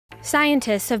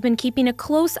Scientists have been keeping a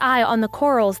close eye on the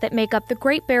corals that make up the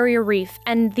Great Barrier Reef,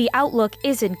 and the outlook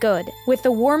isn't good. With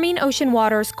the warming ocean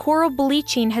waters, coral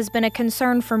bleaching has been a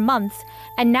concern for months,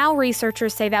 and now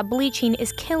researchers say that bleaching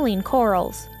is killing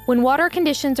corals. When water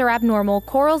conditions are abnormal,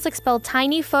 corals expel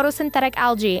tiny photosynthetic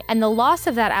algae, and the loss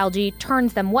of that algae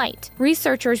turns them white.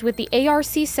 Researchers with the ARC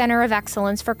Center of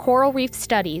Excellence for Coral Reef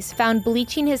Studies found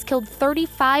bleaching has killed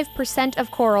 35%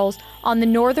 of corals on the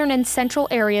northern and central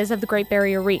areas of the Great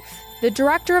Barrier Reef. The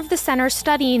director of the center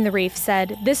studying the reef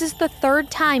said, "This is the third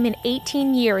time in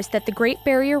 18 years that the Great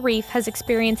Barrier Reef has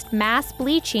experienced mass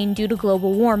bleaching due to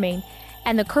global warming,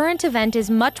 and the current event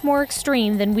is much more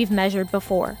extreme than we've measured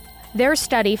before." Their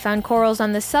study found corals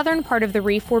on the southern part of the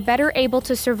reef were better able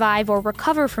to survive or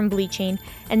recover from bleaching,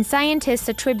 and scientists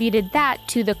attributed that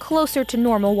to the closer to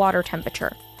normal water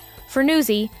temperature. For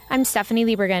Newsy, I'm Stephanie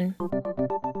Liebergen.